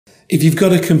if you've got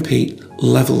to compete,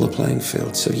 level the playing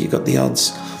field. So you've got the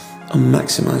odds on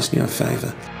maximising your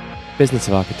favour. Business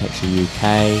of Architecture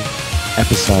UK,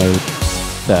 episode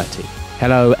 30.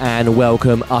 Hello and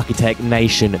welcome, Architect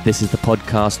Nation. This is the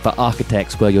podcast for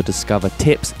architects where you'll discover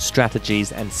tips,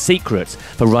 strategies and secrets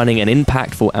for running an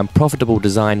impactful and profitable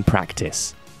design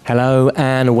practice. Hello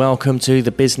and welcome to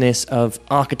the Business of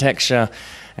Architecture.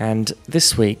 And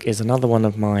this week is another one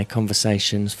of my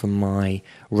conversations from my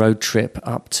road trip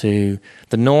up to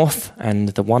the north and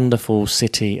the wonderful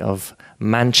city of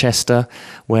Manchester,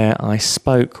 where I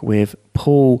spoke with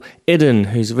Paul Iddon,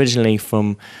 who's originally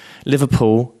from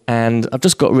Liverpool. And I've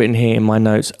just got written here in my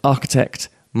notes, architect,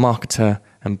 marketer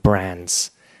and brands.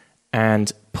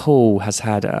 And Paul has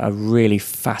had a really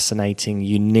fascinating,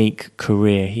 unique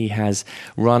career. He has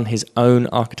run his own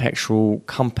architectural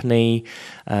company,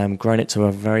 grown it to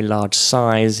a very large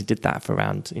size. He did that for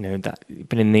around,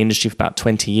 been in the industry for about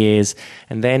 20 years.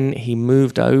 And then he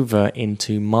moved over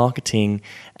into marketing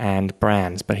and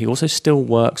brands. But he also still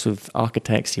works with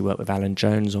architects. He worked with Alan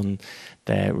Jones on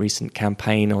their recent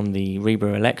campaign on the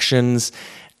Reba elections.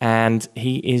 And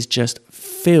he is just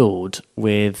filled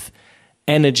with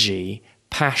energy,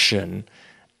 passion,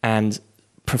 and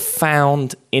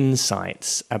profound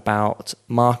insights about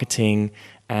marketing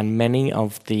and many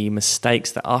of the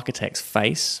mistakes that architects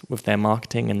face with their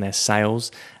marketing and their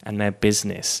sales and their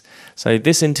business. So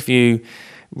this interview,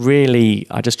 really,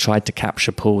 I just tried to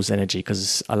capture Paul's energy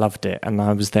because I loved it. And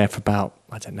I was there for about,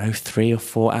 3 or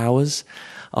 4 hours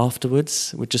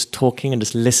afterwards. We're just talking and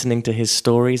just listening to his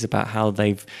stories about how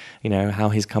they've, how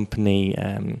his company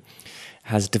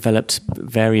has developed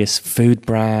various food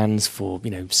brands for,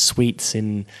 sweets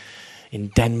in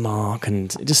Denmark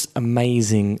and just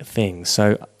amazing things.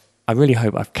 So I really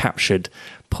hope I've captured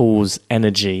Paul's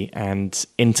energy and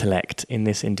intellect in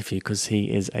this interview because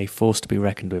he is a force to be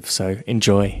reckoned with. So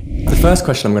enjoy. The first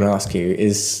question I'm going to ask you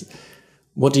is,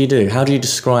 what do you do? How do you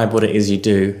describe what it is you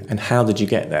do and how did you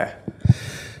get there?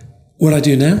 What I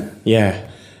do now? Yeah.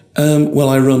 Well,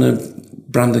 I run a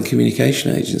brand and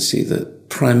communication agency that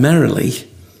primarily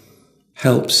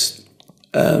helps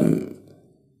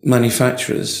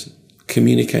manufacturers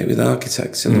communicate with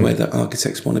architects in the way that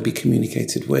architects want to be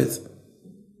communicated with.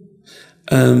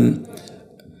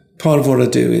 Part of what I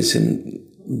do is in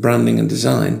branding and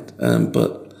design, and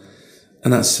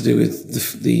that's to do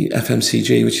with the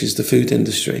FMCG, which is the food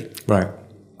industry. Right.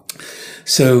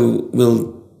 So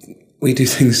we do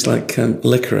things like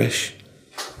licorice.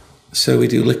 So we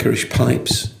do licorice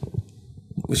pipes,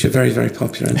 which are very, very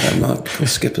popular in Denmark, called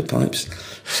skipper pipes,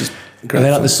 which is great. Are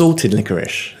they like the salted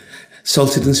licorice?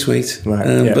 Salted and sweet.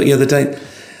 Right. But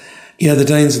the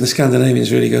Danes and the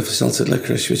Scandinavians really go for salted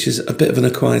licorice, which is a bit of an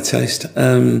acquired taste.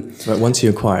 But once you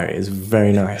acquire it, it's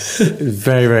very nice. It's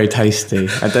very, very tasty.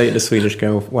 I dated a Swedish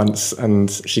girl once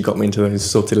and she got me into those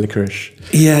salted licorice.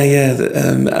 Yeah.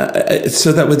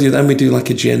 So that we do, and we do like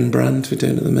a gin brand we're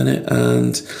doing at the minute,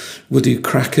 and we'll do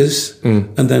crackers.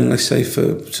 And then I say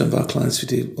for some of our clients, we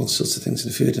do all sorts of things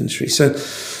in the food industry. So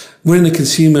we're in the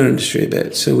consumer industry a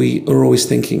bit. So we are always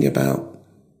thinking about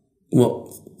what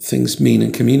things mean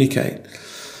and communicate.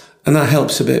 And that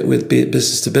helps a bit with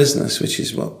business to business, which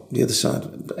is what the other side,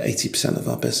 80% of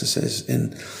our business is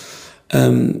in,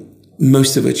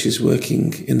 most of which is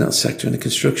working in that sector, in the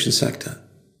construction sector,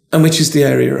 and which is the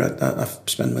area I've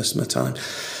spent most of my time.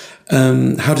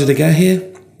 How did I get here?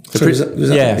 So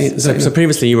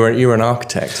previously you were an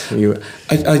architect.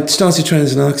 I started training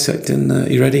as an architect in,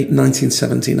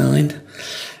 1979.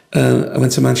 I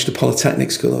went to Manchester Polytechnic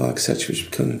School of Architecture, which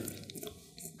became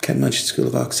Manchester School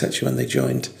of Architecture when they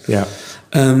joined. Yeah.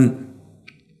 And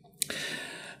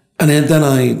then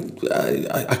I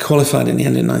qualified in the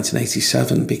end in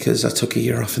 1987 because I took a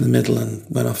year off in the middle and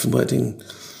went off and worked in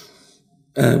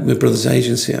my brother's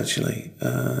agency, actually.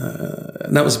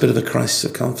 And that was a bit of a crisis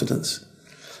of confidence.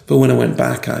 But when I went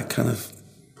back, I kind of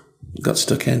got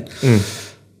stuck in.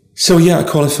 So I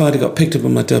qualified. I got picked up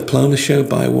on my diploma show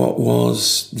by what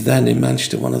was then in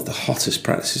Manchester one of the hottest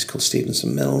practices called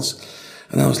Stevenson Mills.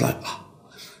 And I was like,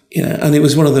 and it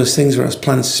was one of those things where I was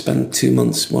planning to spend 2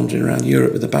 months wandering around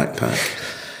Europe with a backpack.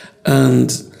 And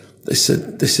they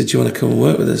said, do you want to come and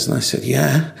work with us? And I said,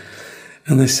 yeah.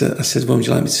 And I said, when would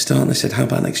you like me to start? And they said, how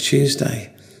about next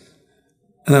Tuesday?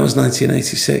 And that was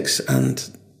 1986. And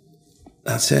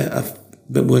that's it. I've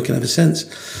been working ever since.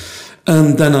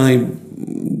 And then I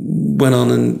went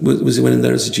on and was in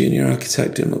there as a junior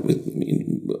architect doing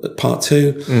part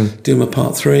 2, doing my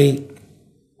part 3.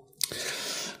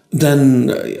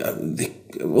 Then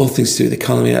all things to do with the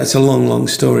economy. It's a long, long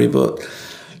story, but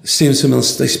Stevenson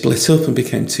Mills, they split up and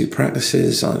became 2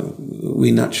 practices.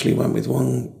 We naturally went with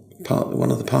one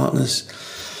one of the partners.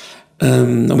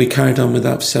 And we carried on with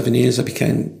that for 7 years. I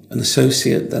became an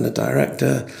associate, then a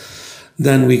director.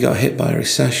 Then we got hit by a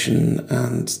recession,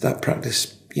 and that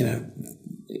practice, we had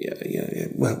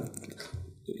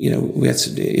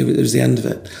to, it was the end of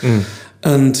it.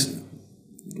 And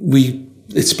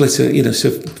it split, so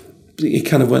it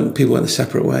kind of people went their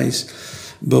separate ways.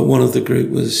 But one of the group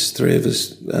was, 3 of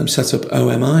us, set up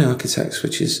OMI Architects,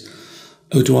 which is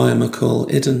O'Dwyer, McCall,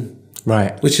 Iddon.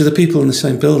 Right. Which are the people in the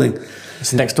same building.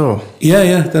 It's next door.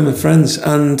 Yeah, they're my friends.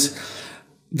 And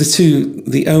there's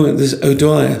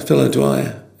O'Dwyer, Phil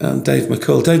O'Dwyer, and Dave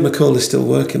McCall. Dave McCall is still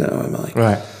working at OMI.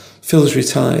 Right. Phil's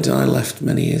retired, and I left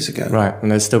many years ago. Right,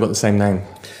 and they've still got the same name.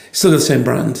 Still got the same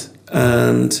brand.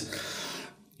 And,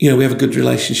 we have a good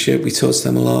relationship. We talk to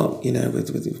them a lot,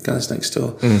 with the guys next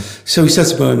door. So we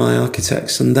set up OMI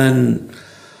Architects, and then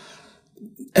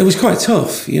it was quite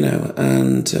tough,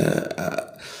 and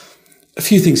a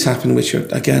few things happened, which are,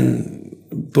 again,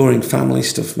 boring family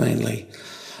stuff mainly.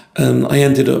 I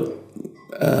ended up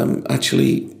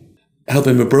actually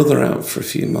helping my brother out for a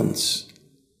few months.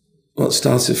 Well, it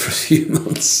started for a few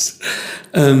months.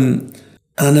 And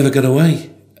I never got away.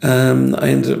 I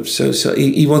ended up, so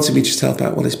he wanted me just to help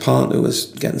out while his partner was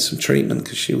getting some treatment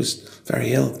because she was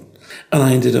very ill. And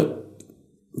I ended up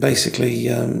basically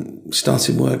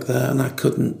starting work there, and I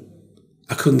couldn't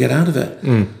get out of it.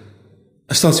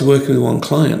 I started working with one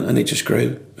client, and it just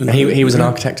grew. And he was an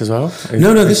architect as well?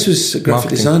 No, this was a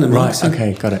graphic design and marketing. Right,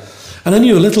 okay, got it. And I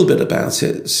knew a little bit about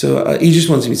it, so he just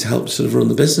wanted me to help sort of run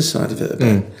the business side of it a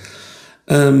bit.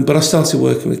 But I started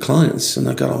working with clients, and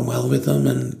I got on well with them,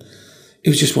 and it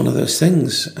was just one of those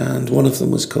things. And one of them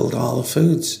was called Arla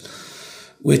Foods,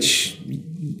 which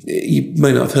you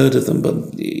may not have heard of them,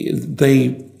 but they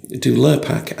do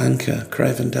Lurpak, Anchor,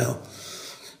 Cravendale.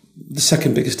 The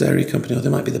second biggest dairy company, or they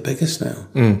might be the biggest now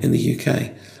in the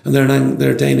UK. And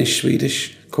they're a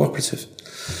Danish-Swedish cooperative.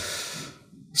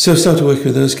 So I started working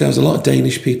with those guys, a lot of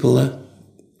Danish people there.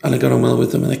 And I got on well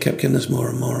with them, and they kept giving us more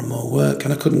and more and more work.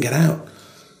 And I couldn't get out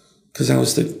because I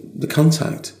was the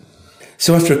contact.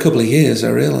 So after a couple of years, I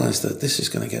realised that this is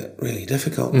going to get really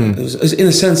difficult. It was, in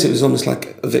a sense, it was almost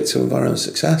like a victim of our own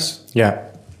success. Yeah.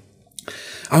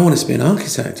 I wanted to be an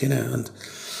architect,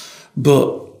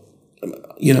 but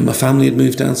my family had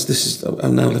moved down. So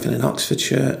I'm now living in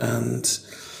Oxfordshire, and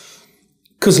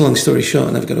because long story short,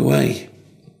 I never got away.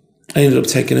 I ended up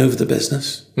taking over the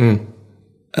business.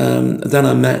 Then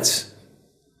I met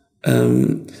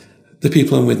the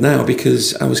people I'm with now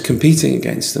because I was competing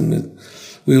against them.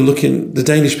 We were the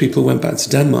Danish people went back to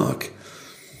Denmark,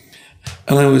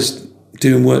 and I was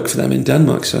doing work for them in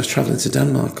Denmark, so I was travelling to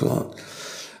Denmark a lot.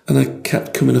 And I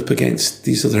kept coming up against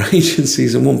these other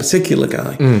agencies and one particular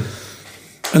guy.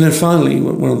 And then finally,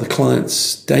 one of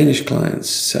the Danish clients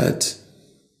said,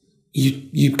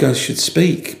 you guys should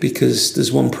speak because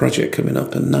there's one project coming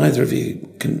up and neither of you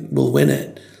will win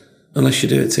it unless you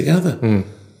do it together. The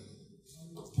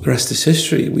rest is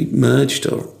history. We merged,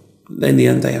 or in the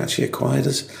end, they actually acquired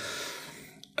us.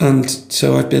 And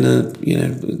so I've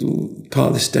been part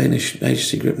of this Danish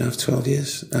agency group now for 12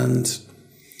 years, and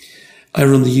I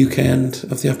run the UK end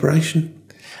of the operation.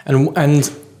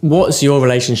 And what's your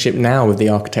relationship now with the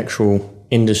architectural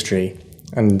industry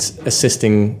and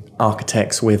assisting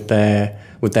architects with their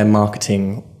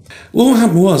marketing? Well, what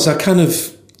happened was I kind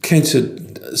of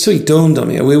it dawned on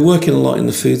me. We were working a lot in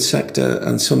the food sector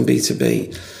and some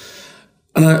B2B.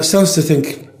 And I started to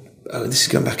think, this is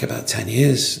going back about 10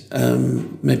 years,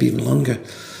 maybe even longer.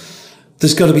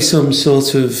 There's got to be some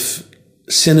sort of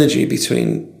synergy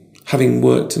between having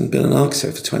worked and been an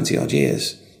architect for 20 odd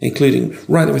years, including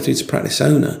right the way through to practice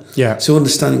owner. Yeah. So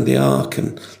understanding the arc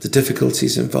and the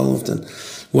difficulties involved and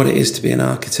what it is to be an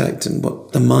architect and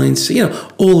what the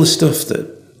mindset, all the stuff that,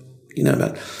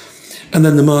 about. And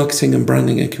then the marketing and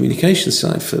branding and communication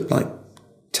side for like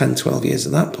 10, 12 years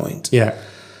at that point. Yeah.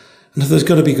 And there's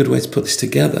got to be a good way to put this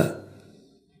together.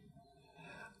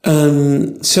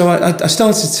 So I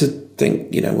started to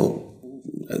think,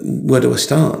 where do I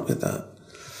start with that?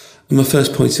 And my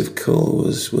first point of call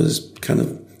was kind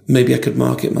of, maybe I could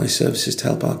market my services to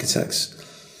help architects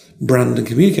brand and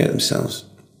communicate themselves.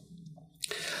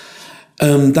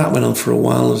 That went on for a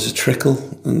while as a trickle.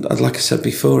 And like I said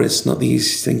before, it's not the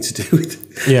easiest thing to do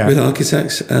with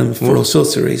architects for all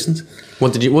sorts of reasons.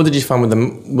 What did you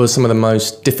find were some of the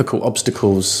most difficult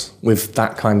obstacles with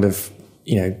that kind of,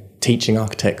 teaching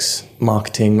architects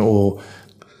marketing or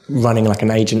running like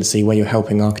an agency where you're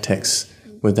helping architects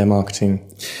with their marketing?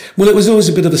 Well, it was always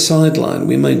a bit of a sideline.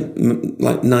 We made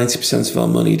like 90% of our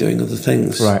money doing other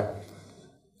things. Right.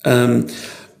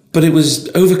 But it was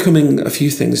overcoming a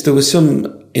few things. There was some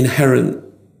inherent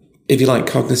if you like,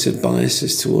 cognitive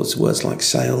biases towards words like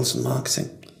sales and marketing.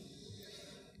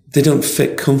 They don't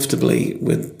fit comfortably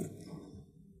with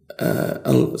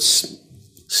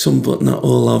some, but not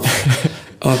all of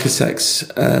architects'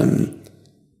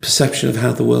 perception of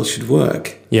how the world should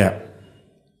work. Yeah.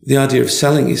 The idea of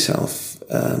selling yourself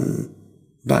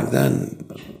back then,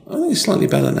 I think it's slightly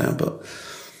better now, but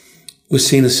was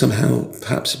seen as somehow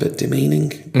perhaps a bit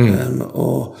demeaning. And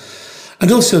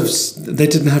also they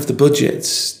didn't have the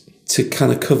budgets to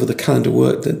kind of cover the kind of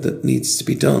work that needs to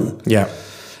be done. Yeah.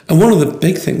 And one of the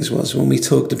big things was when we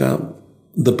talked about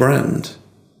the brand,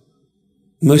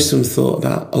 most of them thought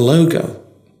about a logo.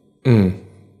 And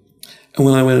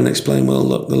when I went and explained, well,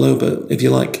 look, the logo, if you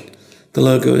like, the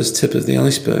logo is tip of the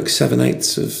iceberg.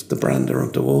 7/8 of the brand are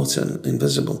underwater and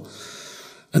invisible.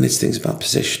 And it's things about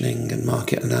positioning and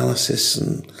market analysis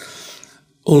and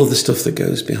all of the stuff that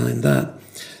goes behind that.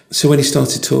 So when he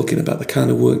started talking about the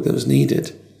kind of work that was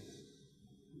needed,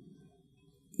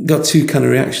 got two kind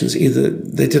of reactions. Either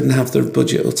they didn't have the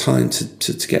budget or time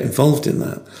to get involved in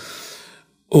that,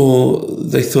 or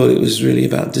they thought it was really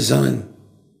about design,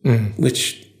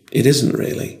 which it isn't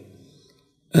really.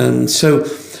 So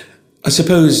I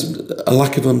suppose a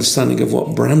lack of understanding of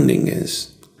what branding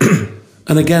is.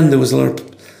 And again, there was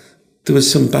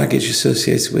some baggage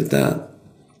associated with that,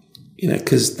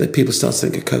 because people start to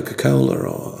think of Coca-Cola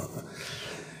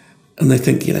and they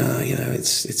think,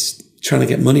 it's trying to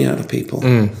get money out of people.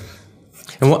 And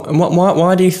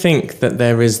why do you think that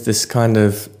there is this kind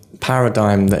of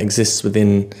paradigm that exists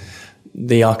within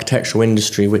the architectural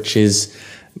industry, which is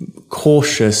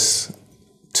cautious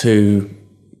to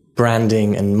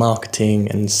branding and marketing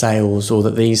and sales, or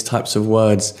that these types of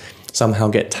words somehow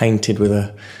get tainted with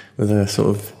a sort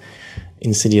of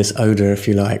insidious odor, if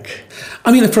you like?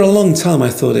 I mean, for a long time,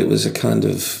 I thought it was a kind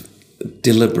of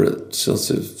deliberate sort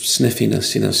of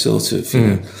sniffiness,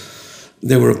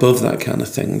 they were above that kind of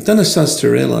thing. Then I started to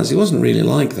realise it wasn't really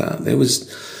like that. It was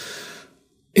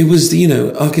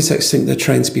architects think they're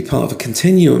trained to be part of a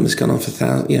continuum that's gone on for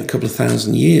a couple of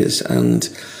thousand years, and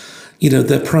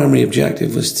their primary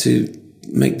objective was to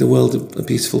make the world a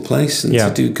beautiful place and to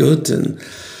do good, and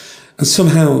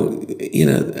somehow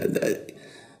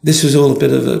this was all a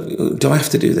bit of a, do I have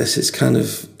to do this? It's kind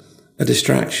of a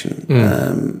distraction.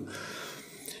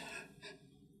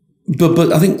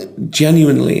 But I think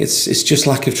genuinely it's just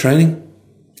lack of training.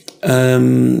 I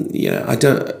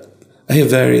hear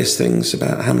various things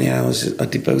about how many hours are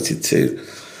devoted to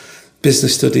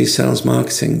business studies, sales,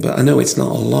 marketing, but I know it's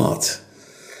not a lot.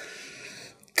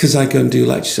 Because I go and do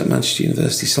lectures at Manchester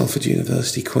University, Salford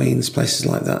University, Queen's, places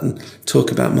like that, and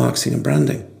talk about marketing and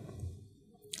branding.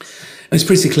 And it's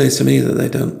pretty clear to me that they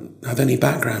don't have any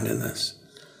background in this.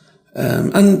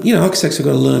 Architects have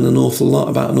got to learn an awful lot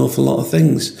about an awful lot of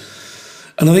things.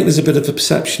 And I think there's a bit of a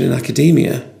perception in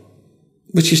academia,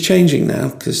 which is changing now,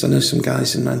 because I know some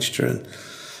guys in Manchester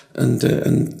and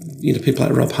people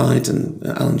like Rob Hyde and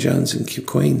Alan Jones and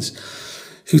Queen's,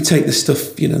 who take this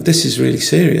stuff, this is really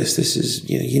serious. This is,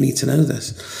 you need to know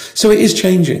this. So it is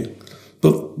changing.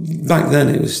 But back then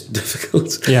it was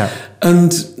difficult. Yeah.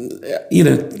 And,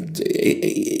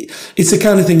 it's the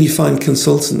kind of thing you find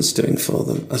consultants doing for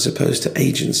them, as opposed to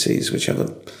agencies, which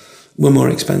were more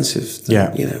expensive.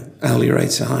 Hourly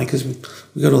rates are high because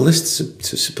we've got all this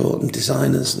to support, and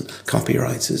designers and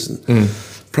copywriters and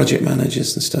project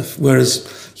managers and stuff. Whereas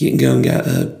you can go and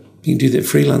you can do that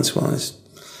freelance-wise.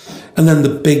 And then the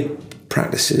big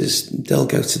practices, they'll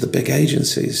go to the big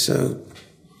agencies. So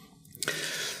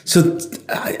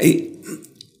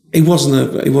it wasn't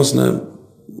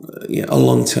a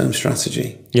long-term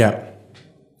strategy. Yeah.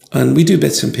 And we do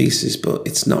bits and pieces, but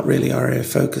it's not really our area of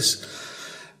focus.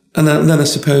 And then I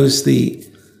suppose the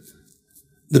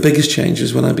biggest change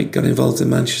was when I got involved in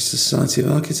Manchester Society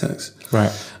of Architects.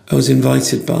 Right. I was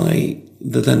invited by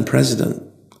the then president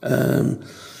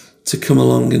to come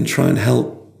along and try and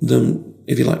help them,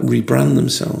 if you like, rebrand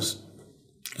themselves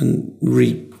and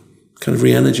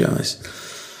re-energise.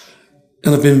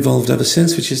 And I've been involved ever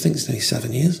since, which I think is nearly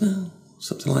 7 years now,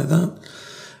 something like that.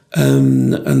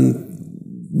 And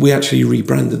we actually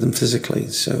rebranded them physically,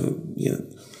 so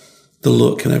the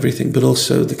look and everything, but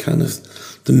also the kind of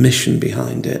the mission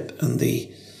behind it, and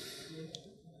the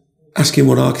asking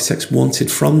what architects wanted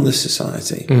from the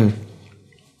society.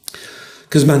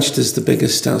 Because Manchester's the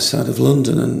biggest outside of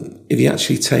London, and if you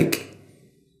actually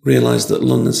realise that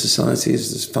London society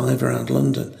there's 5 around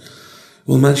London,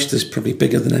 well, Manchester's probably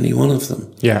bigger than any one of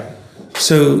them. Yeah.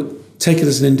 So take it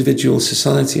as an individual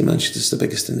society, Manchester's the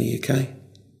biggest in the UK.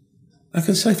 I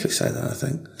can safely say that, I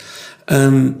think.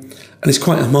 And it's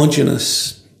quite a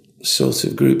homogenous sort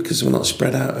of group, because we're not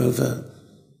spread out over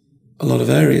a lot of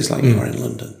areas like you are in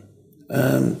London.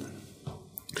 And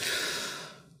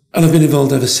I've been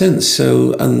involved ever since.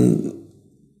 So, and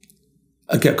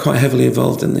I get quite heavily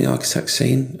involved in the architect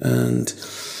scene and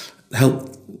help.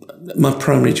 My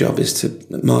primary job is to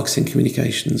marketing,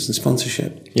 communications and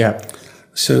sponsorship. Yeah.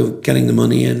 So getting the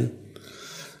money in,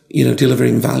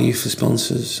 delivering value for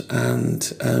sponsors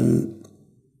and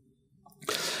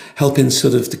helping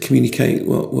sort of to communicate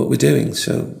what we're doing.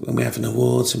 So when we have an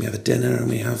awards and we have a dinner and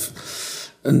we have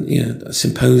a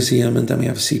symposium and then we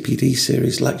have a CPD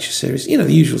series, lecture series,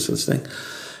 the usual sort of thing.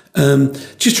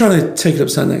 Just trying to take it up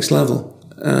to that next level.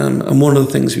 And one of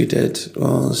the things we did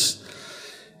was,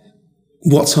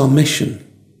 what's our mission?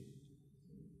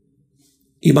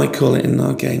 You might call it in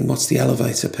our game, what's the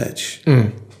elevator pitch?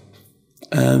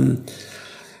 And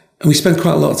we spent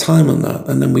quite a lot of time on that,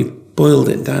 and then we boiled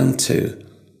it down to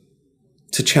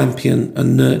champion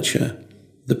and nurture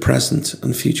the present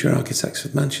and future architects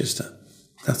of Manchester.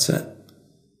 That's it.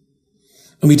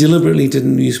 And we deliberately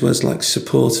didn't use words like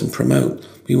support and promote.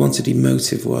 We wanted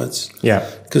emotive words. Yeah.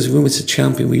 Because if we wanted to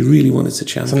champion, we really wanted to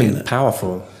champion something it.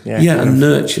 Powerful. Yeah, and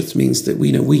nurtured means that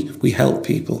we help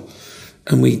people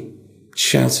and we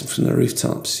shout it from the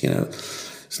rooftops.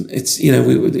 It's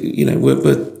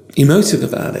we're emotive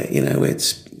about it.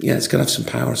 It's got to have some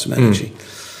power, some energy,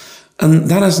 and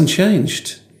that hasn't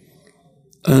changed.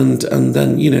 And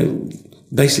then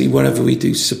basically whatever we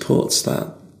do supports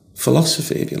that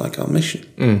philosophy, if you like, our mission.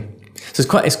 So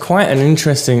it's quite an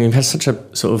interesting. You've had such a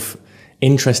sort of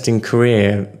interesting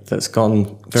career that's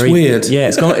gone very it's weird. Yeah,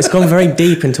 it's gone very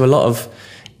deep into a lot of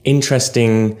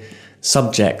interesting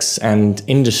subjects and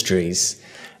industries,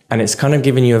 and it's kind of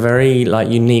given you a very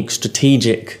unique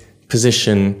strategic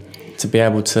position to be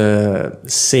able to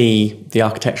see the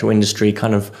architectural industry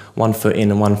kind of 1 foot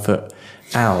in and 1 foot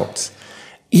out.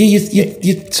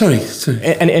 Sorry.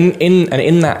 And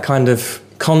in that kind of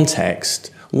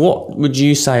context, what would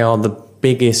you say are the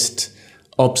biggest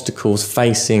obstacles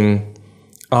facing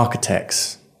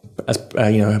architects as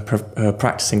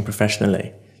practicing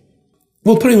professionally?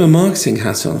 Well, putting my marketing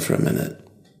hat on for a minute,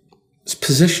 it's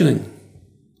positioning.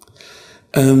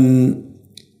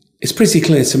 It's pretty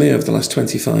clear to me over the last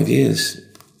 25 years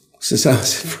since I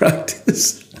was in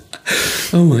practice.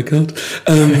 Oh my God.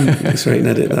 Sorry, you can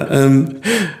edit that.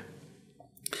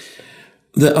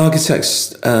 The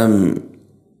architects,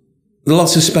 there are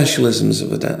lots of specialisms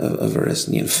of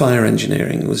arisen. Fire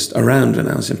engineering was around when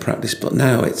I was in practice, but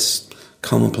now it's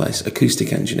commonplace.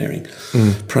 Acoustic engineering,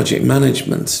 project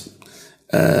management.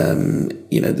 There's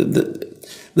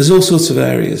all sorts of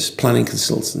areas, planning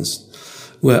consultants,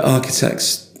 where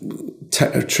architects,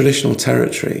 traditional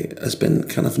territory has been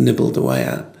kind of nibbled away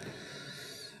at.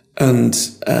 And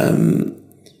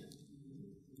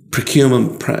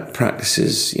procurement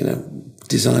practices,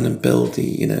 design and build,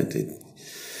 the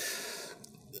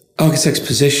architect's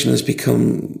position has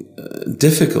become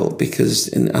difficult because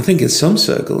I think in some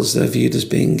circles they're viewed as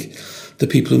being the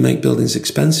people who make buildings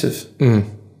expensive,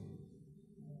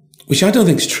 which I don't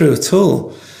think is true at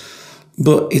all.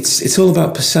 But it's all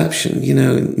about perception,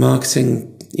 in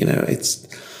marketing, it's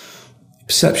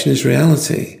perception is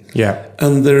reality. Yeah.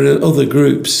 And there are other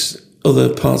groups,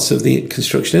 other parts of the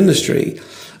construction industry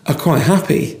are quite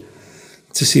happy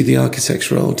to see the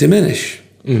architect's role diminish.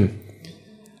 And,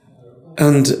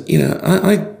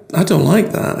 I don't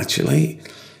like that actually,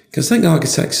 because I think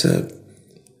architects are,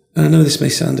 and I know this may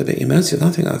sound a bit emotive,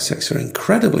 I think architects are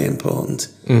incredibly important.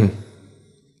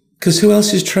 Because who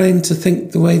else is trained to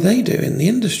think the way they do in the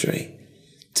industry?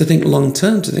 To think long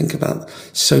term, to think about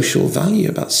social value,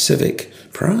 about civic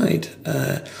pride.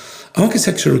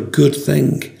 Architects are a good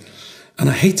thing, and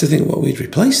I hate to think what we'd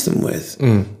replace them with.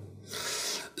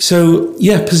 So,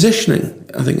 positioning,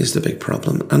 I think, is the big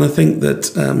problem. And I think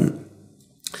that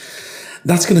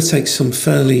that's going to take some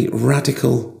fairly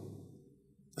radical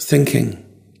thinking.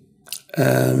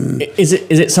 Is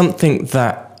it something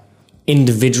that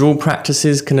individual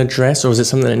practices can address, or is it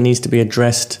something that needs to be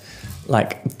addressed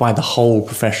by the whole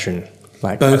profession?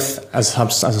 Both. As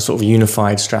a sort of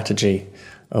unified strategy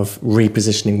of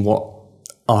repositioning what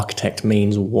architect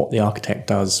means, what the architect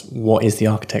does, what is the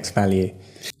architect's value?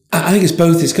 I think it's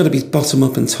both. It's got to be bottom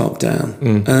up and top down.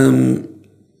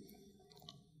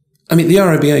 The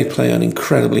RIBA play an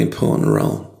incredibly important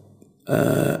role.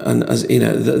 And as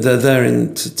they're there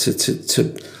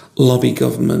to lobby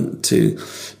government, to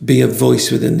be a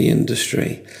voice within the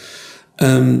industry.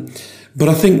 But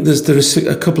I think there are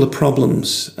a couple of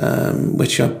problems,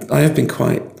 which I've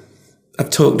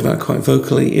talked about quite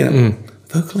vocally,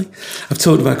 vocally? I've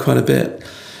talked about quite a bit.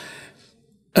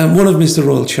 One of them is the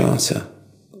Royal Charter,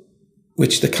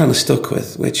 which they're kind of stuck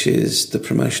with, which is the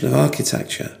promotion of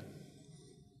architecture.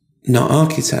 not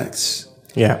architects.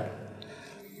 Yeah.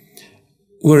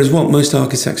 Whereas what most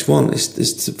architects want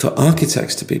is for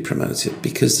architects to be promoted,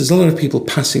 because there's a lot of people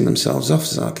passing themselves off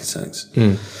as architects.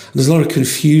 And there's a lot of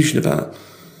confusion about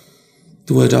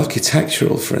the word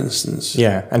architectural, for instance.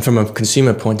 Yeah, and from a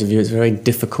consumer point of view, it's very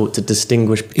difficult to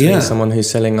distinguish between someone who's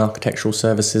selling architectural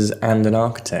services and an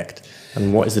architect.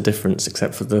 And what is the difference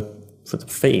except for the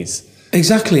fees?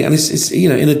 Exactly, and it's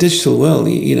in a digital world,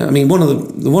 I mean, one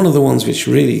of the ones which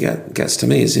really gets to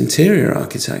me is interior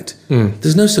architect.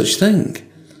 There's no such thing.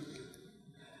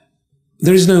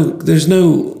 There's no,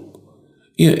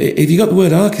 if you got the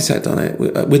word architect on it,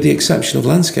 with the exception of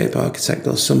landscape architect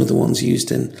or some of the ones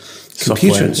used in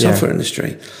computer and software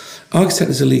industry, architect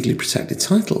is a legally protected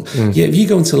title. Yet if you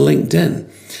go into LinkedIn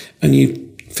and you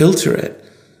filter it,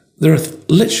 there are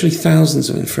literally thousands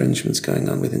of infringements going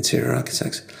on with interior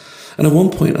architects. And at one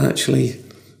point, I actually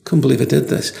couldn't believe I did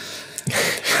this.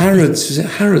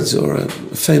 Harrods or a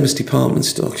famous department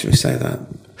store, should we say that,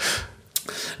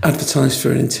 advertised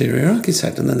for an interior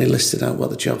architect, and then they listed out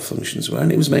what the job functions were,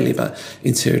 and it was mainly about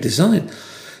interior design.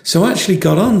 So I actually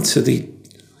got on to the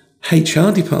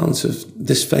HR department of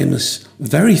this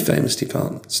very famous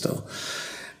department store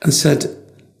and said,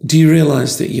 do you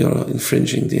realise that you're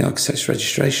infringing the Architects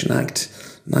Registration Act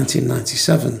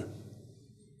 1997?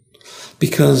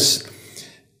 Because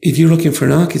if you're looking for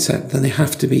an architect, then they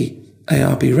have to be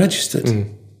ARB registered.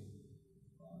 And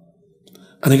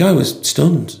the guy was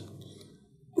stunned.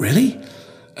 Really?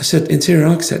 I said, interior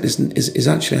architect is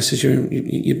actually, I said,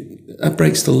 that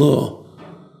breaks the law.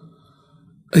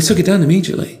 They took it down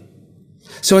immediately.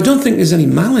 So I don't think there's any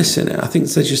malice in it. I think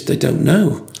they don't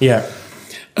know. Yeah.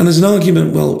 And there's an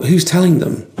argument, well, who's telling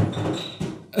them?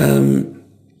 And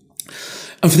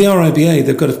for the RIBA,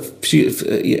 they've got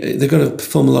to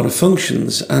perform a lot of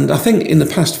functions. And I think in the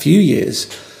past few years,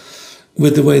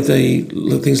 with the way they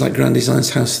look, things like Grand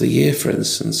Design's House of the Year, for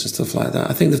instance, and stuff like that,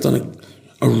 I think they've done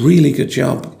a really good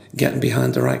job getting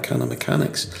behind the right kind of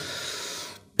mechanics.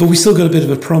 But we still got a bit of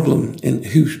a problem in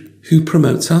who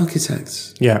promotes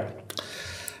architects. Yeah.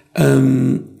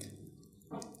 And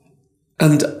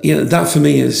that for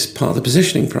me is part of the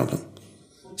positioning problem.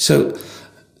 So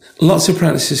lots of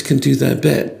practices can do their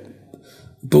bit,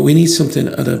 but we need something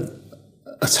at a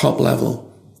top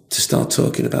level to start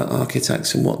talking about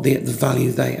architects and what the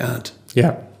value they add.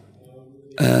 Yeah.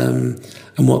 And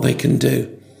what they can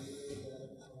do,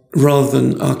 rather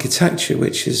than architecture,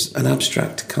 which is an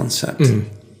abstract concept.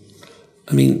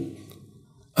 I mean,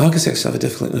 architects have a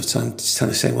difficult enough time trying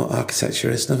to say what architecture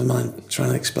is, never mind trying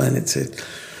to explain it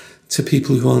to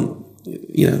people who aren't,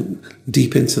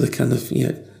 deep into the kind of,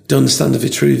 don't understand the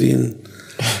Vitruvian,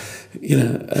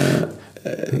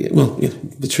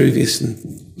 Vitruvius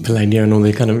and Palladio and all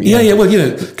the kind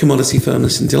of... commodity,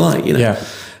 firmness and delight,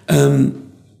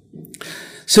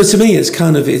 So to me, it's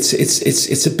kind of,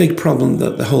 it's a big problem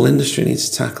that the whole industry needs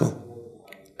to tackle.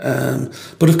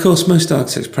 But of course, most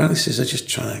architects' practices are just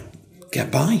trying to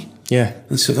get by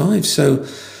and survive. So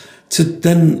to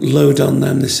then load on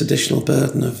them this additional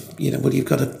burden of, you've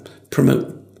got to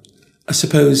promote, I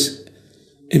suppose,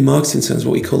 in marketing terms,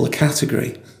 what we call a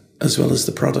category as well as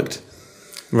the product.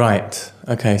 Right.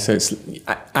 Okay. So it's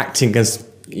acting as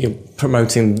you're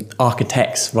promoting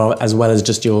architects as well as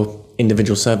just your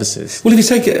individual services. Well, if you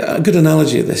take a good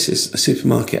analogy of this is a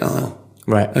supermarket aisle.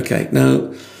 Right. Okay.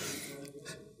 Now,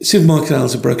 supermarket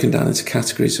aisles are broken down into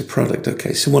categories of product.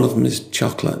 Okay. So one of them is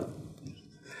chocolate.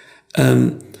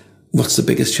 What's the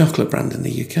biggest chocolate brand in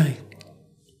the UK?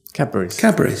 Cadbury's.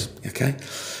 Cadbury's. Okay.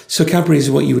 So Cadbury's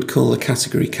is what you would call a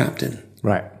category captain.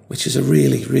 Right. Which is a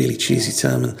really, really cheesy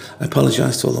term. And I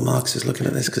apologise to all the marketers looking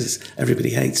at this because everybody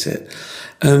hates it.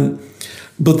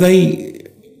 But they,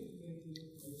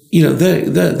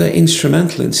 they're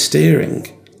instrumental in steering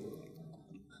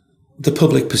the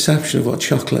public perception of what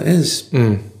chocolate is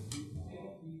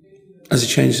as it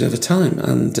changes over time.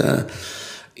 And,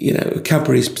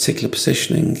 Cadbury's particular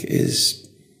positioning is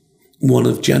one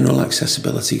of general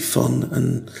accessibility, fun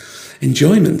and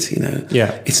enjoyment,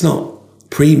 Yeah. It's not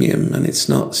premium and it's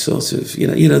not sort of, the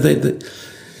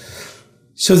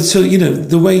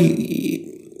way,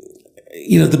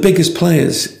 the biggest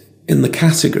players in the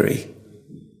category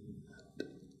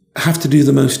have to do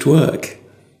the most work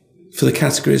for the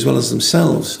category as well as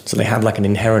themselves. So they have like an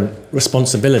inherent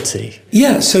responsibility.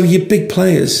 Yeah, so your big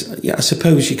players, I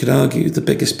suppose you could argue the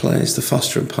biggest players, the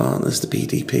Foster and Partners, the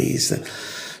BDPs,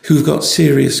 who've got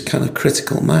serious kind of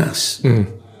critical mass.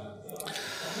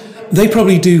 They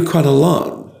probably do quite a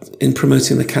lot in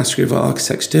promoting the category of what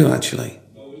architects do, actually.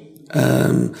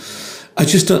 I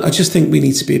just think we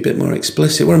need to be a bit more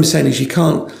explicit. What I'm saying is you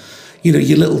can't you know,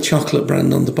 your little chocolate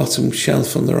brand on the bottom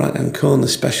shelf on the right-hand corner,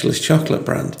 specialist chocolate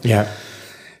brand. Yeah.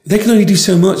 They can only do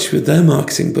so much with their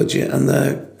marketing budget and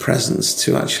their presence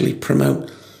to actually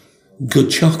promote good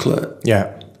chocolate.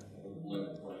 Yeah.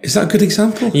 Is that a good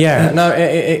example? Yeah. No,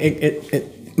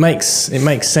 it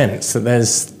makes sense that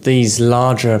there's these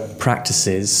larger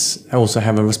practices also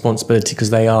have a responsibility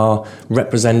because they are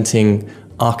representing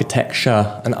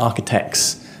architecture and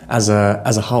architects as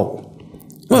a whole.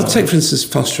 Well, take for instance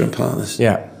Foster and Partners.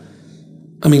 Yeah.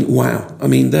 I mean, wow. I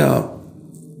mean, they are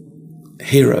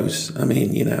heroes. I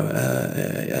mean, you know,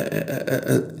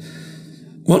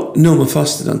 what Norman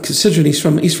Foster done, considering he's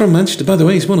from Manchester. By the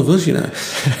way, he's one of us, you know.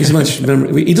 He's a Manchester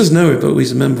member. He doesn't know it, but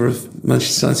he's a member of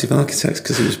Manchester Society of Architects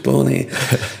because he was born here.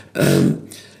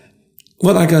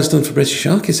 What that guy's done for British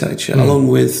architecture, along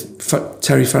with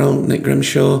Terry Farrell, Nick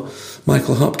Grimshaw,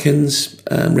 Michael Hopkins,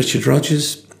 Richard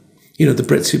Rogers, you know, the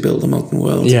Brits who built the modern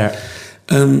world. Yeah.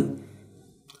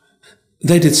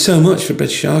 They did so much for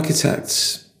British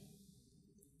architects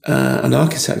and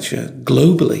architecture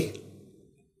globally.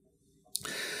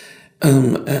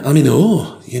 I'm in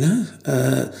awe, you know.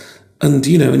 And,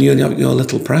 you know, when you have your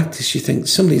little practice, you think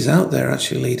somebody's out there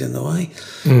actually leading the way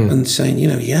and saying, you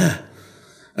know, yeah.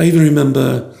 I even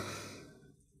remember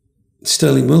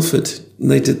Sterling Wilford, and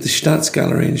they did the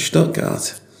Staatsgalerie in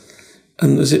Stuttgart.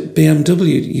 And was it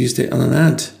BMW used it on an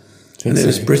ad? And it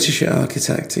was British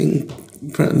architect. You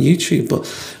can put it on YouTube. But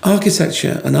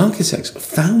architecture and architects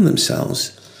found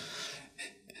themselves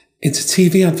into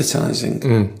TV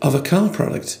advertising of a car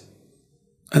product.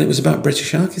 And it was about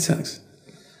British architects.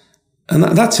 And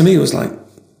that to me was like,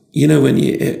 you know, when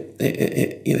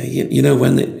you know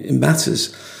when it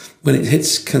matters, when it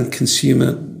hits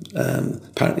consumer,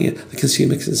 apparently the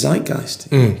consumer zeitgeist.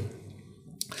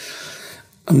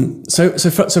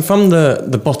 So from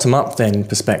the bottom up then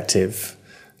perspective,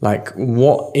 like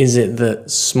what is it that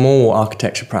small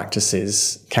architecture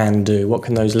practices can do? What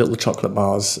can those little chocolate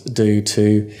bars do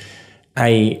to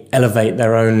elevate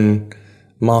their own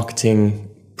marketing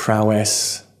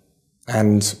prowess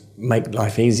and make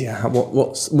life easier?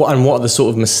 What are the sort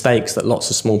of mistakes that lots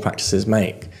of small practices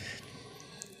make?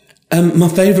 My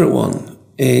favourite one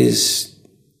is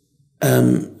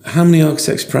how many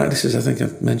architects' practices, I think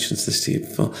I've mentioned this to you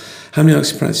before, how many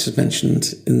architects' practices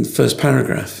mentioned in the first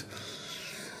paragraph,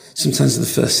 sometimes in the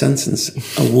first sentence,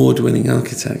 award-winning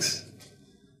architects.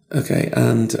 Okay,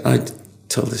 and I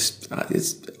told this,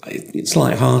 it's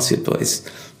light-hearted, but it's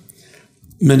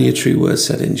many a true word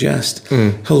said in jest.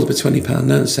 Hold up a £20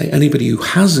 note and say, anybody who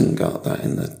hasn't got that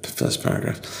in the first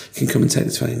paragraph can come and take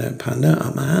the £20 note out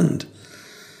of my hand.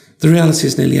 The reality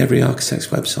is nearly every architect's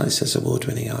website says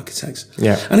award-winning architects.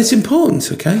 Yeah. And it's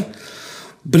important, okay?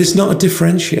 But it's not a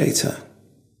differentiator.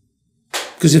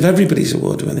 Because if everybody's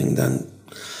award-winning, then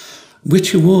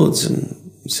which awards and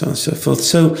so on and so forth.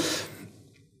 So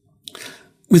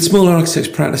with smaller architects'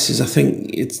 practices, I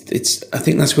think I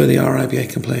think that's where the RIBA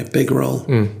can play a big role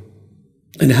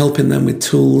in helping them with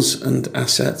tools and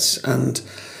assets and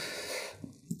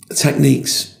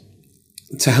techniques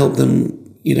to help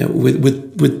them, you know,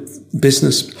 with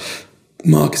business,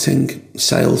 marketing,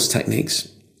 sales techniques,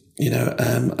 you know,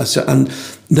 and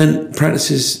then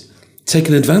practices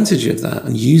taking advantage of that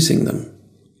and using them,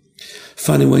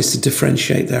 finding ways to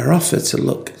differentiate their offer,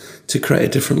 to create a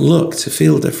different look, to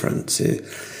feel different, to,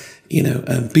 you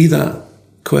know, be that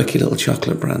quirky little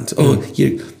chocolate brand, or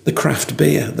the craft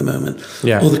beer at the moment,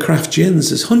 or the craft gins.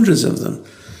 There's hundreds of them.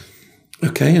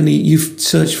 Okay, and you've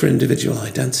searched for individual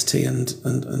identity and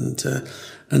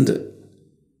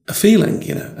a feeling,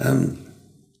 you know.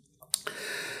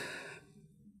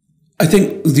 I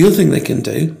think the other thing they can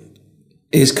do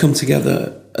is come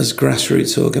together as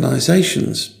grassroots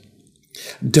organisations.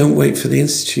 Don't wait for the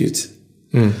institute.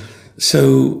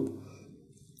 So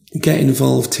get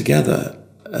involved together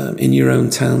in your own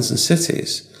towns and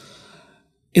cities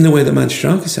in the way that Manchester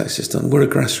Architects has done. We're a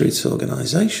grassroots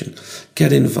organisation.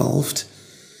 Get involved,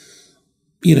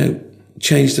 you know,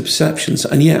 change the perceptions.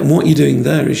 And yet, what you're doing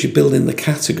there is you're building the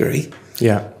category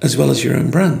as well as your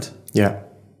own brand. Yeah.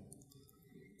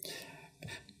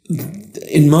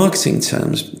 In marketing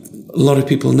terms, a lot of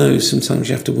people know sometimes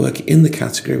you have to work in the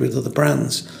category with other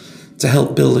brands to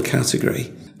help build a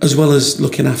category, as well as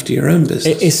looking after your own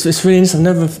business. It's really interesting.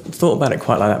 I've never thought about it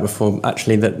quite like that before,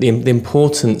 actually, that the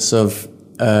importance of,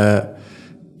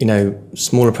 you know,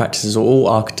 smaller practices or all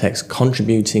architects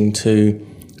contributing to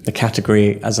the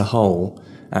category as a whole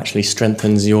actually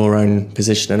strengthens your own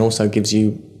position and also gives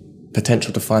you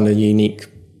potential to find a unique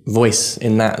voice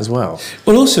in that as well.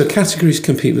 Well, also categories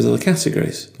compete with other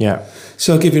categories. Yeah.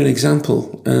 So I'll give you an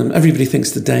example. Everybody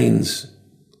thinks the Danes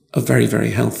are very, very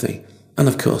healthy. And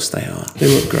of course they are. They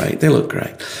look great. They look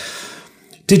great.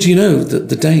 Did you know that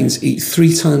the Danes eat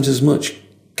 3 times as much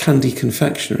candy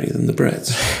confectionery than the Brits?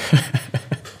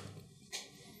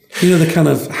 You know, the kind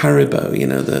of Haribo, you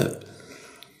know,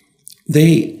 they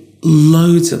eat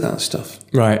loads of that stuff.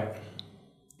 Right.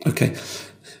 Okay.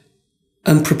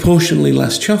 And proportionally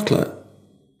less chocolate.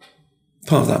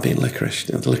 Part of that being licorice,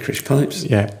 you know, the licorice pipes.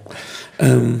 Yeah.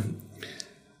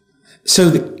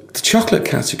 So the chocolate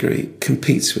category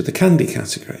competes with the candy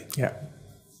category. Yeah.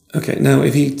 Okay, now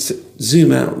if you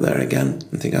zoom out there again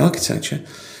and think architecture,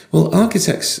 well,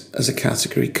 architects as a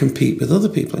category compete with other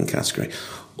people in category,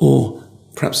 or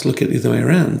perhaps look at it the other way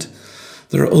around.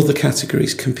 There are other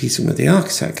categories competing with the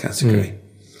architect category.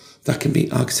 That can be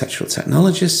architectural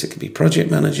technologists, it can be project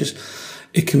managers,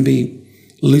 it can be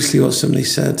loosely what somebody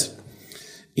said,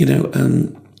 you know,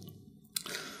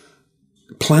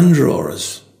 plan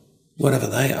drawers, whatever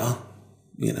they are,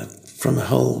 you know, from a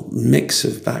whole mix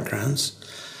of backgrounds.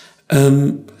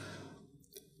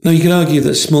 Now, you could argue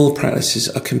that small practices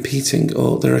are competing,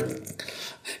 or they're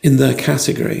in their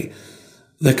category.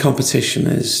 Their competition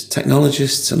is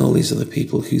technologists and all these other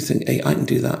people who think, hey, I can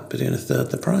do that, but in a third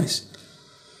the price.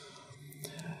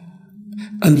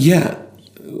 And yet,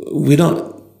 we're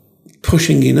not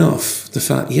pushing enough the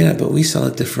fact, yeah, but we sell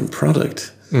a different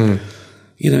product. You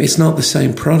know, it's not the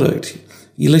same product.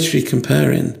 You're literally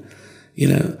comparing, you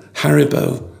know,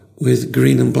 Haribo with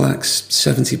green and black's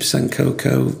 70%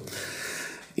 cocoa,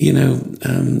 you know,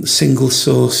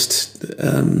 single-sourced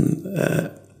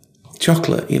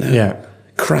chocolate, you know. Yeah.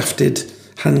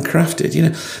 Handcrafted, you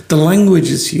know. The language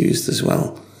that's used as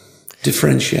well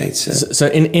differentiates it. So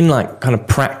in like kind of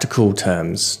practical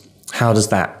terms, how does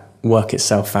that work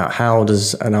itself out? How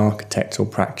does an architectural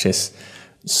practice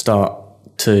start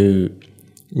to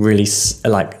really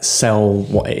like sell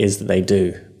what it is that they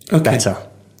do better?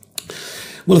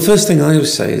 Well, the first thing I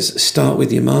always say is start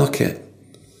with your market.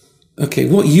 Okay,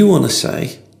 what you want to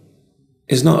say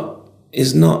is not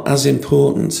as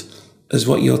important as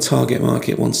what your target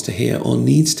market wants to hear or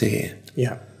needs to hear.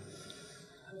 Yeah.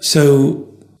 So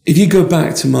if you go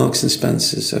back to Marks and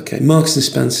Spencer's, okay, Marks and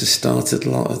Spencer started a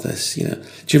lot of this, you know.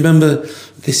 Do you remember,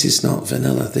 this is not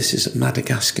vanilla, this is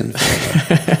Madagascan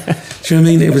vanilla? Do you know what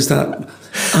I mean? It was that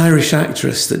Irish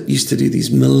actress that used to do these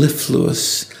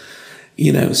mellifluous,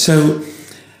 you know, so,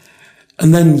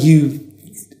 and then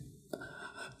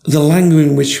the language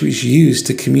in which was used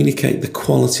to communicate the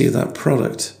quality of that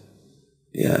product.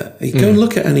 Yeah, you go and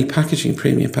look at any packaging,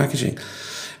 premium packaging,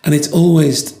 and it's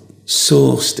always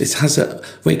sourced. It has a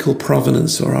what you call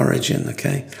provenance or origin.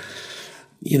 Okay,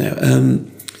 you know.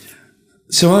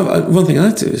 So one thing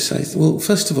I do is say, well,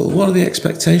 first of all, what are the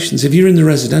expectations? If you're in the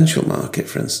residential market,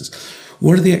 for instance,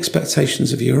 what are the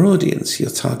expectations of your audience,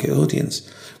 your target audience?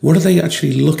 What are they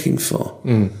actually looking for?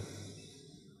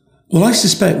 Well, I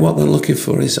suspect what they're looking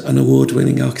for is an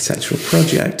award-winning architectural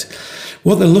project.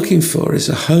 What they're looking for is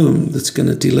a home that's going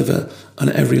to deliver on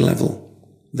every level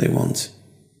they want.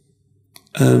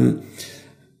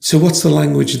 So what's the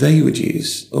language they would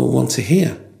use or want to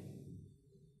hear?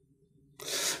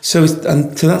 So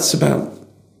that's about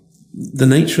the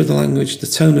nature of the language, the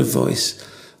tone of voice,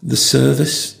 the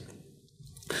service.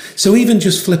 So even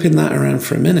just flipping that around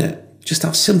for a minute, just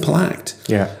that simple act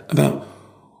about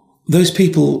those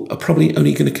people are probably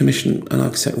only going to commission an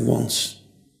architect once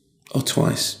or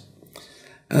twice.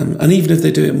 And even if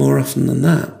they do it more often than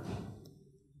that,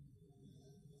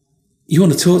 you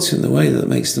want to talk to them in a way that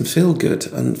makes them feel good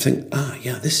and think,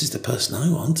 yeah, this is the person I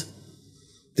want.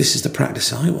 This is the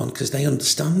practice I want, because they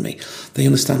understand me. They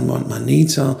understand what my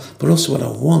needs are, but also what I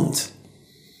want.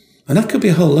 And that could be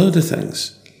a whole load of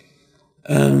things.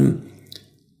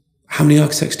 How many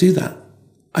architects do that?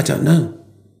 I don't know.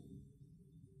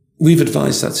 We've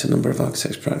advised that to a number of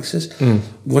architects' practices.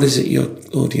 What is it your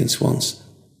audience wants?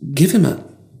 Give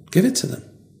it to them.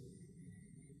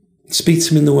 Speak to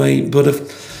them in the way, but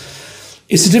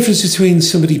it's the difference between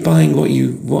somebody buying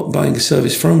buying a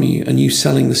service from you and you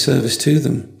selling the service to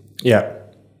them. Yeah.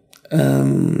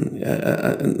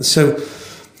 So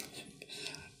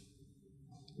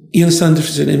you understand the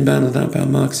difference in inbound and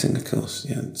outbound marketing, of course.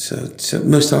 Yeah. So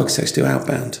most architects do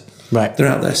outbound. Right. They're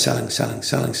out there selling.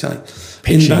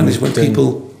 Inbound is when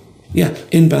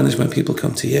inbound is when people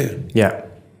come to you. Yeah.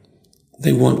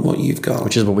 They want what you've got.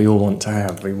 Which is what we all want to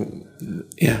have.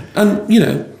 Yeah. And, you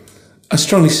know, I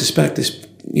strongly suspect this,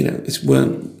 you know, it's where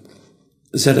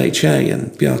ZHA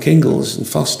and Bjarke Ingels and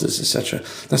Foster's, etc.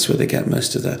 That's where they get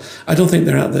most of their... I don't think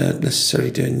they're out there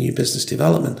necessarily doing new business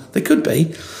development. They could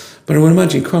be, but I would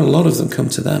imagine quite a lot of them come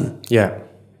to them. Yeah.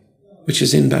 Which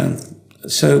is inbound.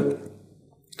 So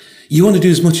you want to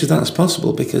do as much of that as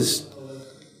possible, because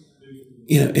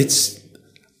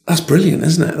that's brilliant,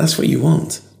 isn't it? That's what you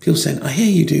want. People saying, I hear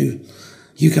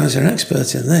you guys are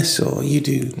experts in this, or you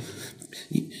do,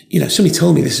 somebody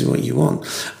told me this is what you want.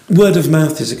 Word of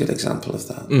mouth is a good example of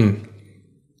that.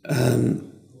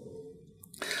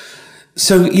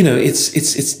 So,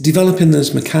 it's developing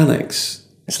those mechanics.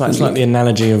 It's like the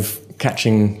analogy of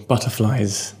catching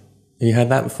butterflies. Have you heard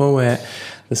that before? Where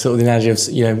the sort of the analogy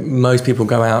of, most people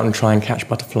go out and try and catch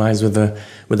butterflies with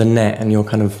a net, and you're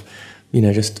kind of,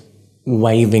 just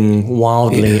waving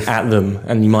wildly at them,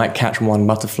 and you might catch one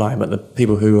butterfly, but the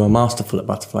people who are masterful at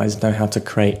butterflies know how to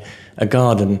create a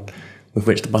garden with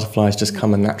which the butterflies just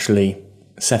come and naturally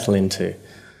settle into.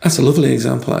 That's a lovely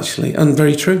example, actually, and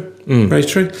very true. Very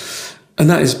true. And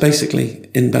that is basically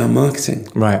inbound marketing.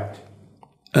 Right.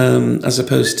 As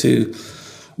opposed to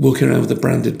walking around with a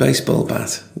branded baseball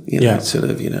bat,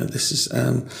 this is,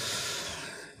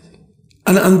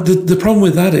 and the problem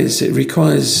with that is it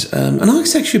requires, and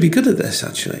architects should be good at this,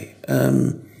 actually.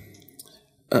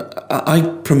 I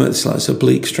promote this like this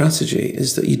oblique strategy,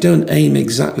 is that you don't aim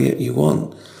exactly at you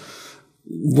want.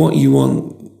 What you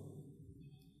want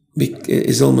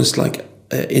is almost like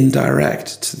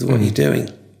indirect to what you're doing.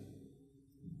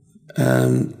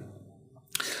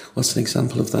 What's an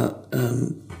example of that?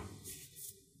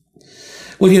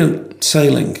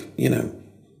 Sailing,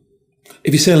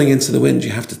 if you're sailing into the wind,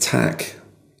 you have to tack.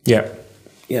 Yeah.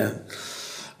 Yeah.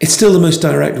 It's still the most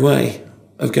direct way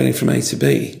of getting from A to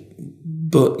B,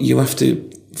 but you have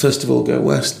to, first of all, go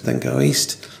west, then go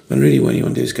east, when really what you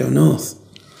want to do is go north.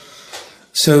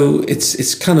 So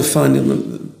it's kind of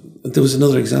finding, there was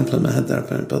another example in my head there,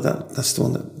 but that's the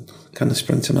one that kind of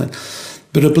sprung to mind.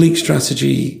 But oblique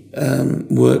strategy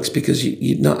works because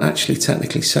you're not actually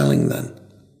technically selling then.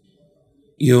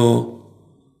 You're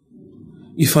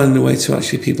finding a way to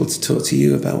actually people to talk to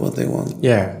you about what they want.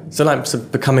 Yeah. So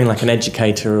becoming like an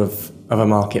educator of a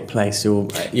marketplace. You're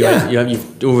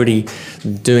already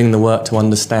doing the work to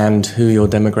understand who your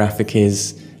demographic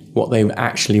is, what they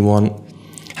actually want.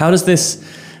 How does this,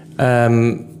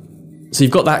 so you've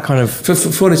got that kind of... For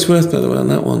what it's worth, by the way, on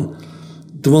that one,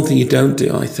 the one thing you don't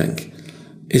do, I think,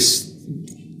 is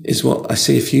what I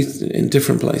see a few in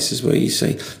different places where you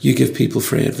say, you give people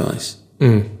free advice.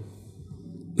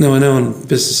 Now, I know on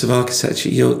Business of Architecture,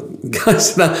 your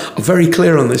guys are very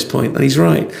clear on this point, and he's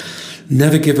right.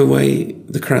 Never give away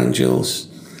the crown jewels.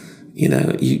 You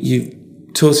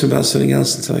talk to them about something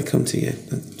else until they come to you.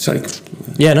 Sorry.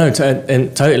 Yeah, no,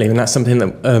 totally. And that's something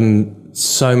that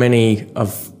so many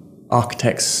of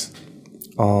architects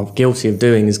are guilty of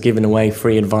doing, is giving away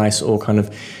free advice or kind of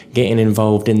getting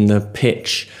involved in the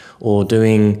pitch or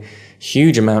doing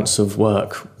huge amounts of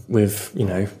work with,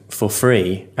 for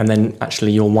free, and then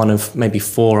actually you're one of maybe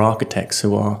 4 architects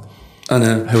who are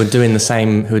doing the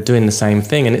same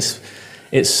thing, and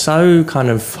it's so kind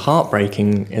of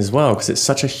heartbreaking as well, because it's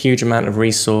such a huge amount of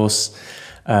resource,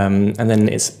 and then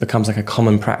it becomes like a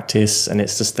common practice, and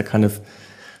it's just the kind of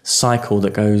cycle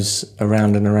that goes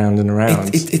around and around and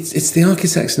around. It's the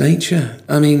architect's nature.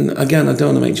 I mean, again, I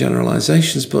don't want to make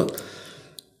generalizations, but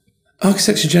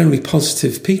architects are generally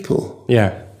positive people.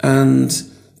 Yeah. And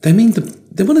they want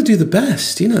to do the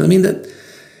best, that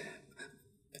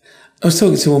I was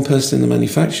talking to one person in the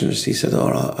manufacturing industry. He said,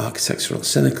 our architects are all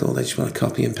cynical. They just want to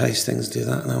copy and paste things, do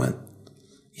that. And I went,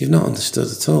 you've not understood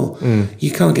at all.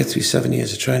 You can't get through 7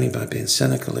 years of training by being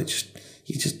cynical.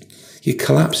 You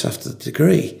collapse after the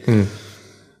degree.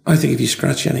 I think if you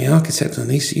scratch any architect on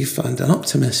these, you find an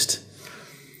optimist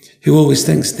who always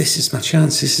thinks, this is my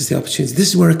chance, this is the opportunity, this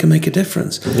is where I can make a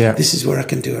difference. Yeah. This is where I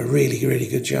can do a really, really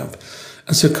good job.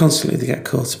 And so constantly they get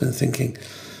caught up in thinking,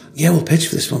 yeah, we'll pitch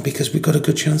for this one because we've got a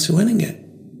good chance of winning it.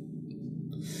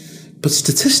 But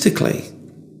statistically,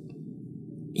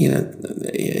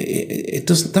 that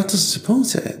doesn't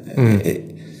support it.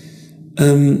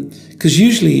 Because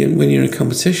usually when you're in a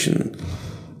competition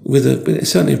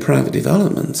certainly in private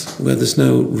development where there's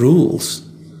no rules,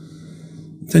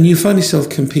 then you find yourself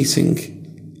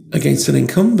competing against an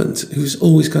incumbent who's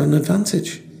always got an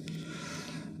advantage.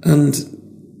 And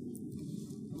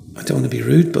I don't want to be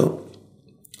rude, but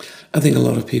I think a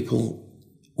lot of people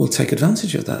will take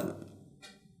advantage of that.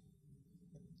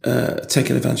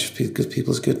 Taking advantage of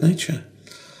people's good nature.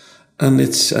 And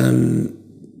it's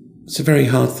a very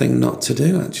hard thing not to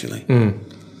do, actually.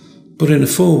 But in a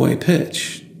 4-way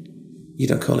pitch, you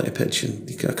don't call it a pitch,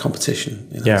 you call it a competition.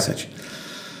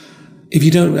 If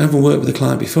you haven't worked with a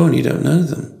client before and you don't know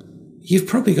them, you've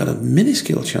probably got a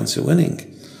minuscule chance of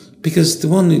winning, because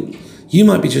you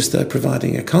might be just there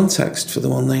providing a context for the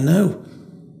one they know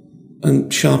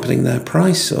and sharpening their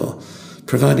price, or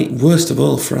providing, worst of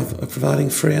all, providing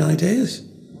free ideas.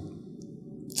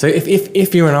 So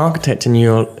if you're an architect and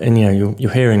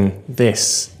you're hearing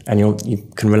this and you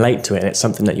can relate to it and it's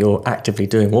something that you're actively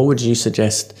doing, what would you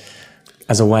suggest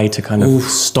as a way to kind of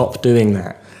stop doing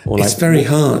that? Or it's very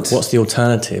hard. What's the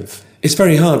alternative? It's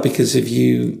very hard because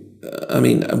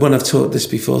when I've taught this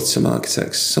before to some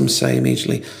architects, some say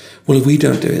immediately, well, if we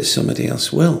don't do it, somebody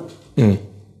else will.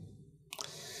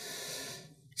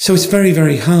 So it's very,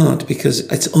 very hard because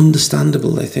it's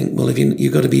understandable. They think, well, if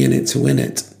you've got to be in it to win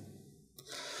it.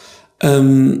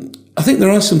 I think there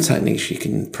are some techniques you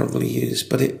can probably use,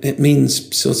 but it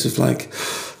means sort of like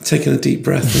taking a deep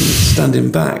breath and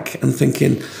standing back and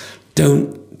thinking,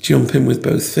 don't jump in with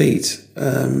both feet.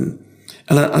 And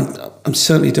I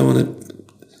certainly don't want to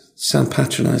sound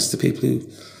patronised to people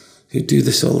who do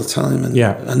this all the time. And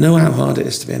I know how hard it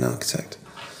is to be an architect.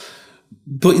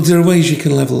 But there are ways you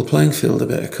can level the playing field a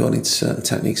bit according to certain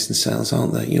techniques and styles,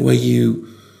 aren't there?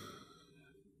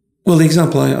 Well, the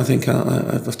example I think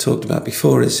I've talked about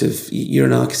before is if you're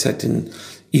an architect and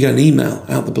you get an email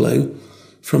out the blue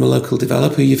from a local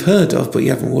developer who you've heard of but you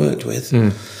haven't worked with,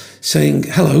 saying,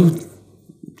 hello,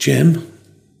 Jim,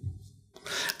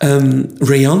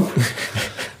 Rion,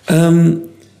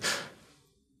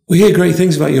 we hear great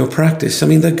things about your practice. I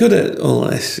mean, they're good at all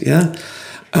this, yeah?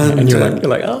 And you're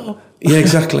like, oh. Yeah,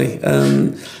 exactly.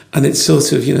 And it's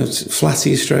sort of, flatter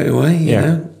you straight away, you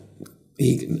know?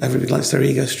 Everybody likes their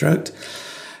ego stroked.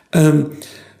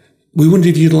 We wonder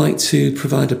if you'd like to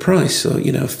provide a price or,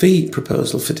 a fee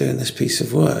proposal for doing this piece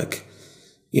of work.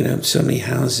 So many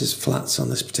houses, flats on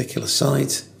this particular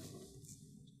site.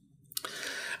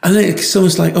 And then it's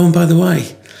almost like, oh, and by the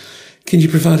way, can you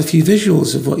provide a few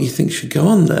visuals of what you think should go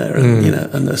on there and,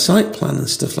 and a site plan and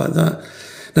stuff like that?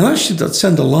 Now, that should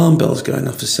send alarm bells going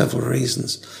off for several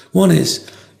reasons. One is,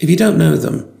 if you don't know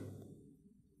them,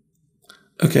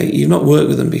 okay, you've not worked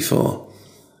with them before,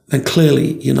 then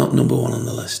clearly you're not number one on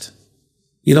the list.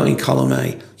 You're not in column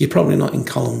A. You're probably not in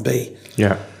column B.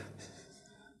 Yeah.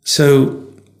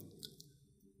 So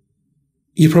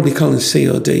you're probably column C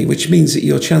or D, which means that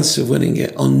your chances of winning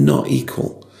it are not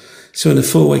equal. So in a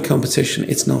four-way competition,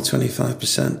 it's not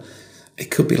 25%.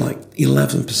 It could be like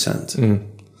 11%.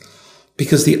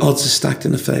 Because the odds are stacked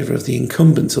in the favour of the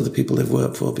incumbents or the people they've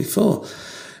worked for before.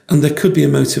 And there could be a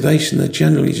motivation. They're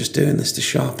generally just doing this to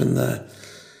sharpen to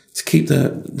keep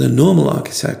the normal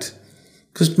architect,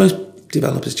 because most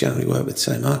developers generally work with the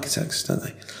same architects, don't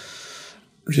they?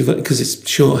 Because it's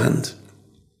shorthand.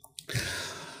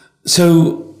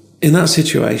 So in that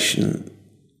situation,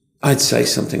 I'd say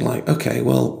something like, okay,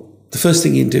 well, the first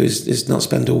thing you can do is not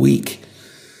spend a week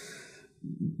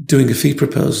doing a fee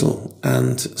proposal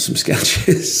and some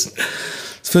sketches.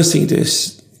 The first thing you do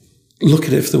is look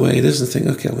at it for the way it is and think,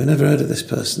 okay, we never heard of this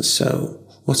person, so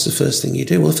what's the first thing you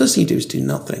do? Well, the first thing you do is do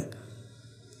nothing.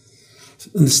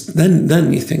 And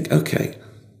then you think, okay,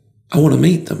 I want to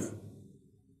meet them.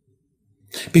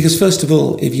 Because first of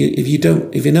all, if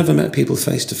you never met people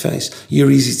face to face,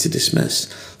 you're easy to dismiss.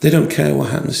 They don't care what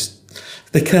happens.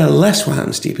 They care less what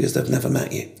happens to you because they've never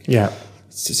met you. Yeah.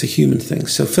 It's a human thing.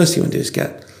 So first thing you want to do is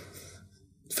get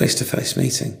face-to-face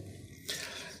meeting.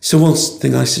 So one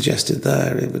thing I suggested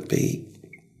there, it would be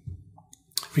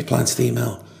replying to the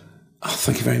email. Oh,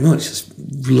 thank you very much. It's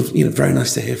very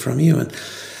nice to hear from you, and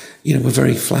we're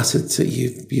very flattered that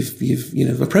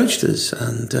you've approached us,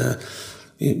 and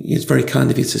it's very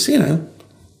kind of you to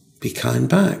be kind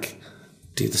back,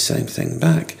 do the same thing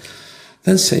back.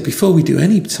 Then say, before we do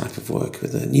any type of work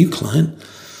with a new client,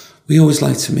 we always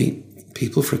like to meet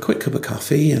people for a quick cup of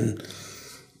coffee and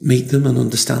meet them and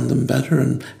understand them better,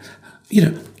 and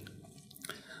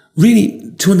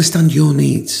really to understand your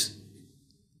needs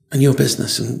and your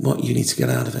business and what you need to get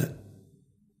out of it.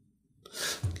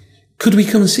 Could we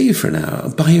come and see you for an hour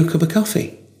and buy you a cup of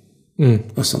coffee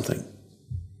or something?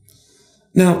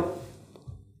 Now,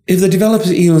 if the developer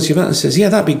emails you back and says, yeah,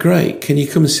 that'd be great, can you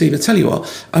come and see me? I tell you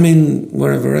what, I'm in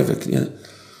wherever,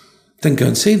 then go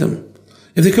and see them.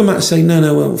 If they come back and say,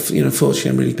 no, well,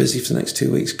 fortunately I'm really busy for the next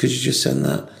 2 weeks, could you just send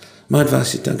that? My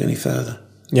advice is don't go any further.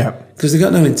 Yeah. Because they've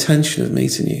got no intention of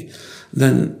meeting you.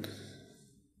 Then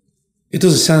it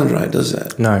doesn't sound right, does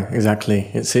it? No, exactly.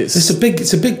 It's a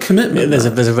big commitment.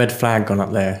 There's a red flag gone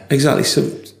up there. Exactly. So,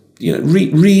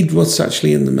 read what's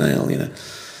actually in the mail,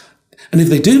 And if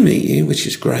they do meet you, which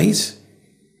is great,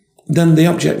 then the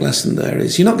object lesson there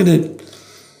is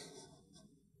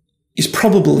it's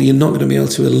probable you're not going to be able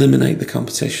to eliminate the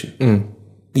competition.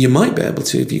 You might be able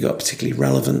to if you've got a particularly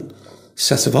relevant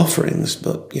set of offerings,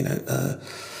 but, but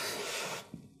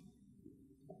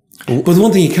the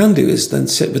one thing you can do is then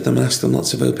sit with them and ask them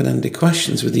lots of open-ended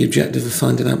questions with the objective of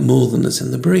finding out more than is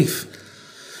in the brief,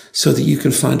 so that you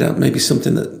can find out maybe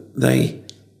something that they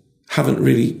haven't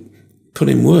really put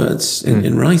in words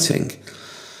in writing,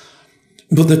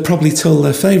 but they've probably told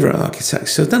their favourite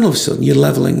architects. So then all of a sudden you're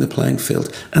levelling the playing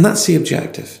field. And that's the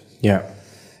objective. Yeah.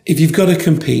 If you've got to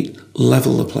compete,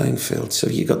 level the playing field. So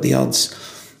you've got the odds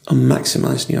on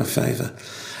maximising your favour.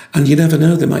 And you never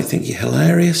know, they might think you're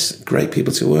hilarious, great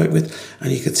people to work with,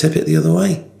 and you could tip it the other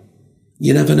way.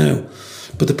 You never know.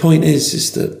 But the point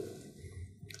is that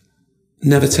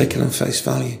never take it on face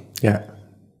value. Yeah.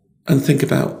 And think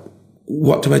about,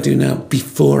 what do I do now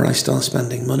before I start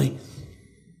spending money?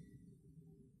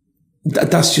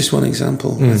 That's just one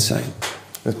example, I'd say.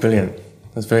 That's brilliant.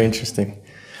 That's very interesting.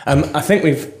 I think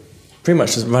we've pretty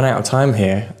much just run out of time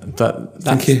here, but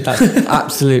that's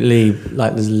absolutely,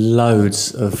 like, there's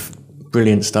loads of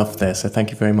brilliant stuff there. So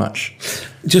thank you very much.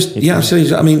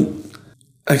 Absolutely. I mean,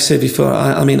 like I said before,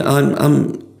 I'm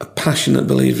a passionate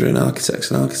believer in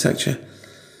architects and architecture.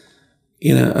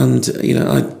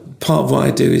 Part of what I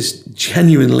do is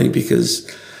genuinely because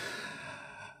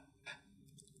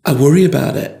I worry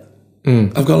about it.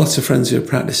 I've got lots of friends who are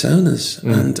practice owners,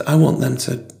 and I want them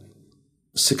to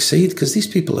succeed because these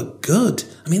people are good.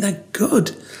 I mean, they're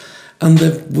good, and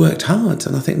they've worked hard,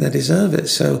 and I think they deserve it.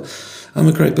 So I'm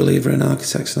a great believer in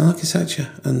architects and architecture,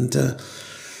 and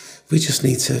we just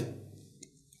need to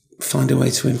find a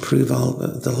way to improve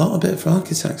the lot a bit for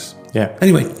architects. Yeah.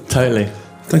 Anyway. Totally.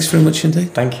 Thanks very much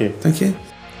indeed. Thank you. Thank you.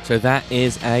 So that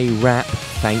is a wrap.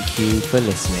 Thank you for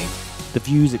listening. The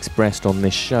views expressed on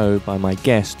this show by my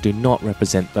guests do not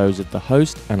represent those of the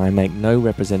host, and I make no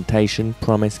representation,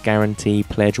 promise, guarantee,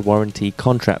 pledge, warranty,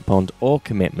 contract bond, or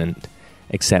commitment,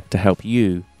 except to help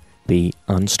you be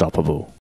unstoppable.